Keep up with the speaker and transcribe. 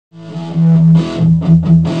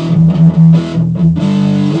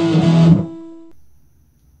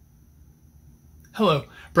Hello,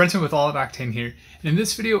 Brenton with All of Octane here, and in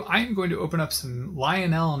this video I am going to open up some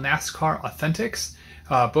Lionel NASCAR Authentics,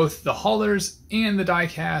 both the haulers and the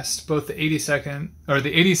diecast, both the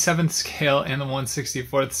 87th scale and the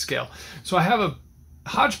 164th scale. So I have a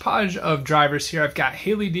hodgepodge of drivers here. I've got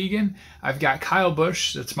Hailie Deegan, I've got Kyle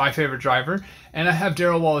Busch, that's my favorite driver, and I have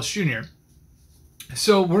Bubba Wallace Jr.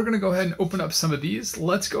 So we're going to go ahead and open up some of these.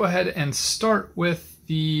 Let's go ahead and start with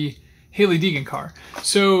the Hailie Deegan car.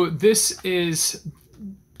 So this is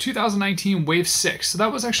 2019 Wave 6. So that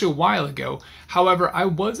was actually a while ago. However, I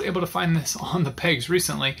was able to find this on the pegs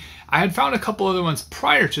recently. I had found a couple other ones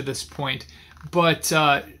prior to this point, but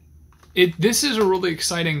this is a really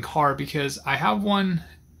exciting car because I have one.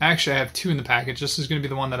 Actually, I have two in the package. This is going to be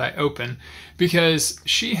the one that I open because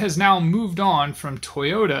she has now moved on from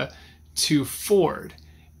Toyota to Ford.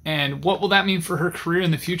 And what will that mean for her career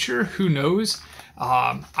in the future? Who knows?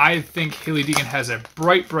 I think Hailie Deegan has a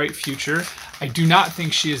bright, bright future. I do not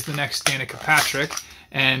think she is the next Danica Patrick,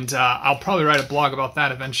 and I'll probably write a blog about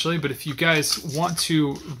that eventually. But if you guys want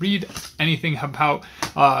to read anything about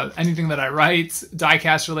anything that I write,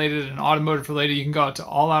 diecast related and automotive related, you can go out to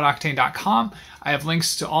alloutoctane.com. I have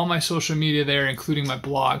links to all my social media there, including my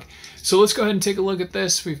blog. So let's go ahead and take a look at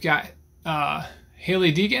this. We've got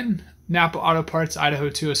Hailie Deegan, Napa Auto Parts, Idaho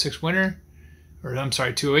 206 winner, or I'm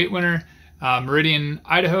sorry, 208 winner. Meridian,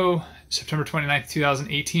 Idaho, September 29th,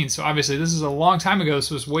 2018. So obviously this is a long time ago. This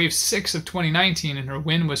was Wave 6 of 2019 and her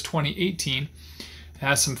win was 2018. It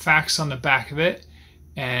has some facts on the back of it.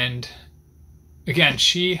 And again,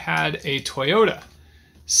 she had a Toyota.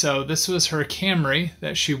 So this was her Camry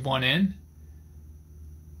that she won in.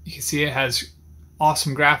 You can see it has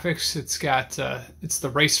awesome graphics. It's got, it's the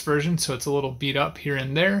race version, so it's a little beat up here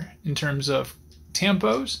and there in terms of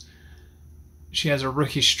tampos. She has a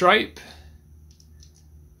rookie stripe.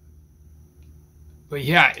 But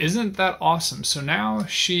yeah, isn't that awesome? So now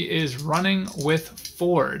she is running with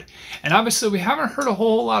Ford. And obviously we haven't heard a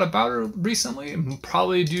whole lot about her recently,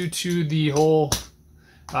 probably due to the whole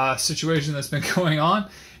situation that's been going on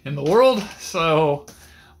in the world. So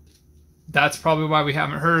that's probably why we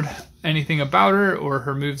haven't heard anything about her or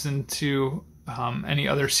her moves into any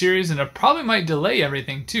other series. And it probably might delay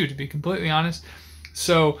everything too, to be completely honest.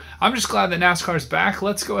 So I'm just glad that NASCAR's back.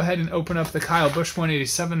 Let's go ahead and open up the Kyle Busch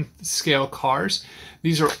 187th scale cars.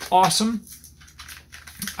 These are awesome.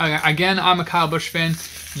 Again, I'm a Kyle Busch fan.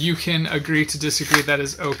 You can agree to disagree. That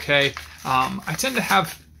is okay. I tend to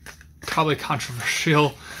have probably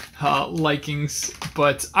controversial likings,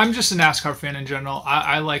 but I'm just a NASCAR fan in general.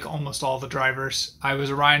 I like almost all the drivers. I was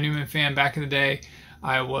a Ryan Newman fan back in the day.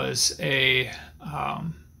 I was a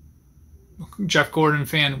Jeff Gordon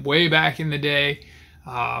fan way back in the day.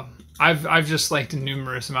 I've just liked a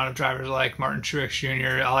numerous amount of drivers. I like Martin Truex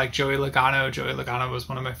Jr. I like Joey Logano. Joey Logano was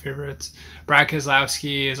one of my favorites. Brad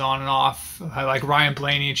Keselowski is on and off. I like Ryan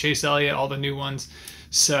Blaney, Chase Elliott, all the new ones.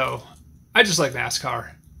 So I just like NASCAR.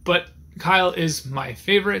 But Kyle is my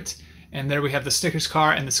favorite. And there we have the Snickers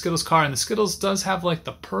car and the Skittles car. And the Skittles does have like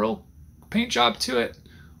the pearl paint job to it,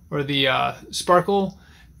 or the sparkle.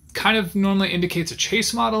 Kind of normally indicates a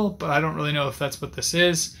chase model, but I don't really know if that's what this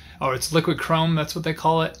is. Oh, it's liquid chrome, that's what they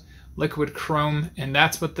call it. Liquid chrome, and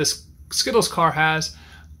that's what this Skittles car has.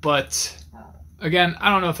 But again,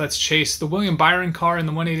 I don't know if that's chase. The William Byron car in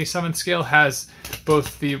the 187th scale has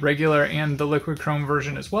both the regular and the liquid chrome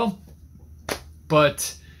version as well.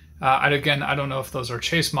 But again, I don't know if those are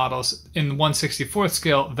chase models. In the 164th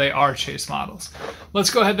scale, they are chase models.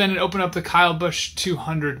 Let's go ahead then and open up the Kyle Busch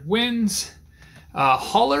 200 wins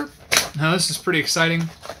hauler. Now this is pretty exciting.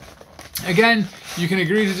 Again, you can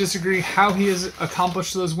agree to disagree how he has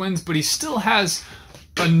accomplished those wins, but he still has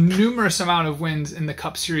a numerous amount of wins in the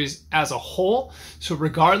Cup Series as a whole. So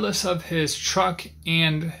regardless of his truck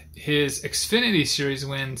and his Xfinity Series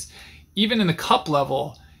wins, even in the Cup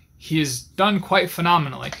level, he has done quite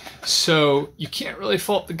phenomenally. So you can't really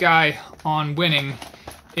fault the guy on winning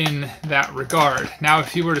in that regard. Now,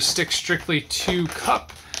 if he were to stick strictly to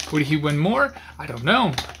Cup, would he win more? I don't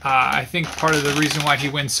know. I think part of the reason why he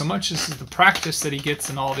wins so much is the practice that he gets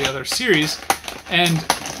in all the other series. And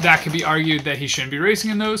that could be argued that he shouldn't be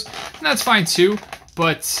racing in those. And that's fine too.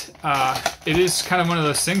 But it is kind of one of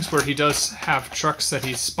those things where he does have trucks that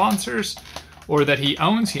he sponsors or that he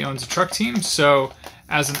owns. He owns a truck team. So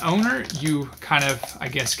as an owner, you kind of, I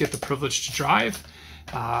guess, get the privilege to drive.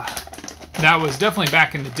 That was definitely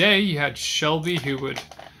back in the day. You had Shelby who would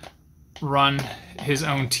run his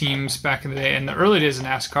own teams back in the day. In the early days of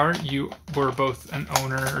NASCAR, you were both an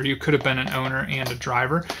owner, or you could have been an owner and a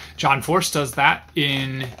driver. John Force does that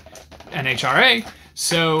in NHRA.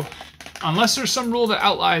 So unless there's some rule that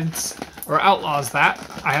outlaws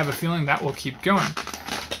that, I have a feeling that will keep going.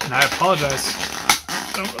 And I apologize.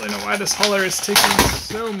 I don't really know why this hauler is taking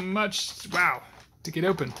so much, wow, to get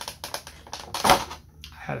open. I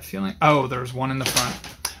had a feeling, oh, there's one in the front.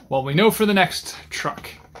 Well, we know for the next truck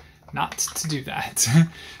not to do that.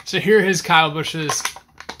 So here is Kyle Busch's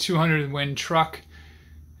 200 win truck.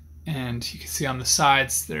 And you can see on the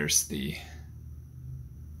sides, there's the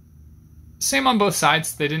same on both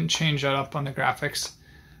sides. They didn't change that up on the graphics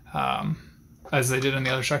as they did on the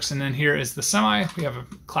other trucks. And then here is the semi. We have a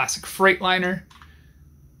classic Freightliner.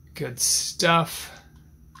 Good stuff.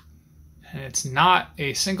 And it's not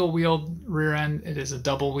a single wheeled rear end. It is a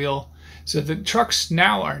double wheel. So the trucks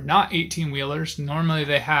now are not 18 wheelers. Normally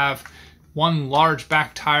they have one large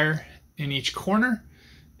back tire in each corner,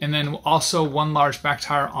 and then also one large back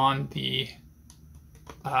tire on the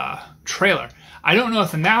trailer. I don't know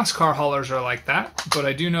if the NASCAR haulers are like that, but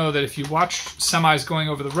I do know that if you watch semis going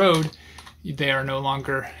over the road, they are no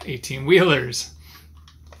longer 18 wheelers.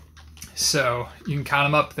 So you can count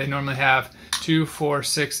them up. They normally have 2, 4,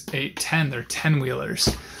 6, 8, 10. They're 10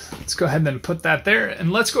 wheelers. Let's go ahead and put that there.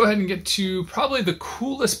 And let's go ahead and get to probably the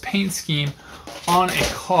coolest paint scheme on a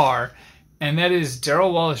car. And that is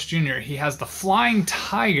Darrell Wallace Jr. He has the Flying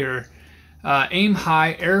Tiger Aim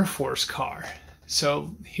High Air Force car.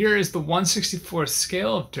 So here is the 1/64th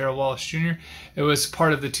scale of Darrell Wallace Jr. It was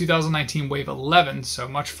part of the 2019 Wave 11, so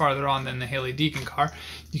much farther on than the Hailie Deegan car.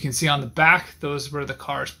 You can see on the back, those were the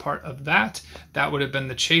cars part of that. That would have been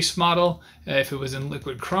the Chase model. If it was in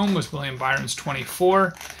liquid chrome, was William Byron's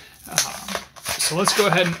 24. So let's go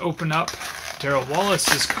ahead and open up Darrell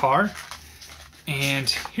Wallace's car. And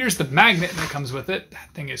here's the magnet that comes with it.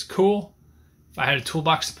 That thing is cool. If I had a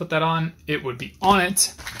toolbox to put that on, it would be on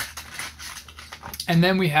it. And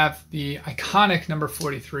then we have the iconic number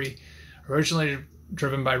 43, originally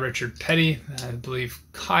driven by Richard Petty. I believe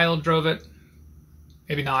Kyle drove it,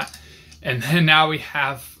 maybe not. And then now we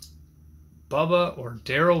have Bubba or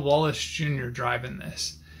Darrell Wallace Jr. driving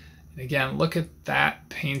this. And again, look at that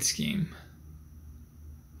paint scheme.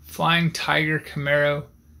 Flying Tiger Camaro,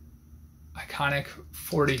 iconic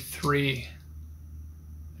 43.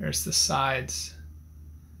 There's the sides.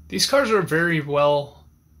 These cars are very well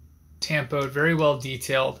tampoed, very well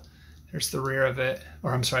detailed. There's the rear of it,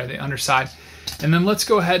 or I'm sorry, the underside. And then let's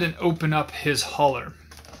go ahead and open up his hauler.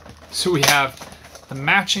 So we have the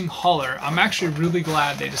matching hauler. I'm actually really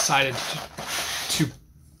glad they decided to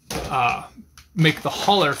make the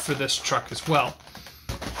hauler for this truck as well.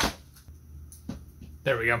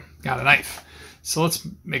 There we go, got a knife. So let's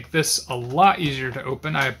make this a lot easier to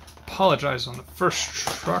open. I apologize on the first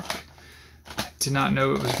truck. I did not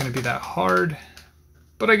know it was going to be that hard.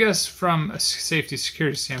 But I guess from a safety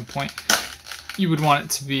security standpoint, you would want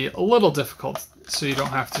it to be a little difficult so you don't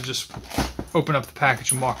have to just open up the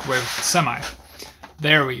package and walk away with the semi.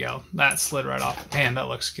 There we go. That slid right off. Man, that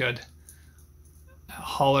looks good. That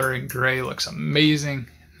hauler in gray looks amazing.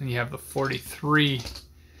 And you have the 43.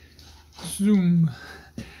 Zoom.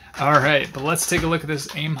 All right, but let's take a look at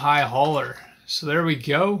this Aim High hauler. So there we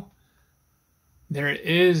go. There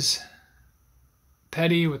is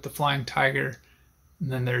Petty with the Flying Tiger.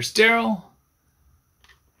 And then there's Darrell,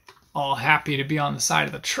 all happy to be on the side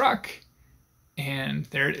of the truck. And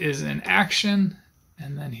there it is in action.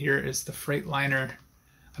 And then here is the Freightliner.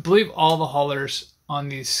 I believe all the haulers on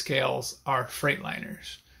these scales are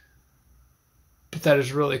Freightliners. But that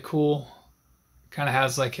is really cool. Kind of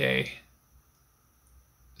has like a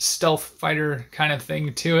stealth fighter kind of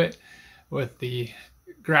thing to it with the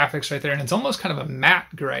graphics right there. And it's almost kind of a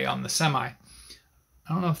matte gray on the semi.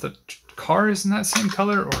 I don't know if the car is in that same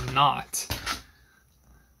color or not.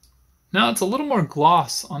 No, it's a little more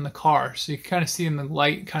gloss on the car, so you can kind of see in the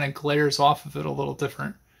light kind of glares off of it a little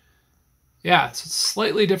different. Yeah, it's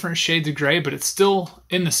slightly different shades of gray, but it's still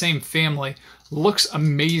in the same family. Looks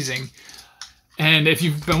amazing. And if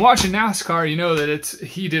you've been watching NASCAR, you know that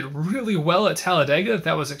he did really well at Talladega.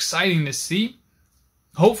 That was exciting to see.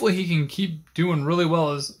 Hopefully he can keep doing really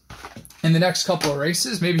well in the next couple of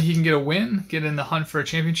races. Maybe he can get a win, get in the hunt for a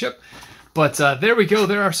championship. But there we go.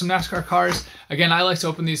 There are some NASCAR cars. Again, I like to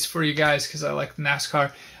open these for you guys because I like the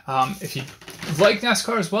NASCAR. If you like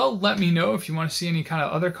NASCAR as well, let me know if you want to see any kind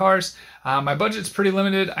of other cars. My budget's pretty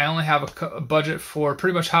limited. I only have a budget for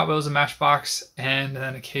pretty much Hot Wheels and Matchbox, and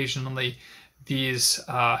then occasionally these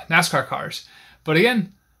NASCAR cars. But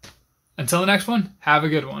again, until the next one, have a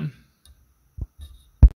good one.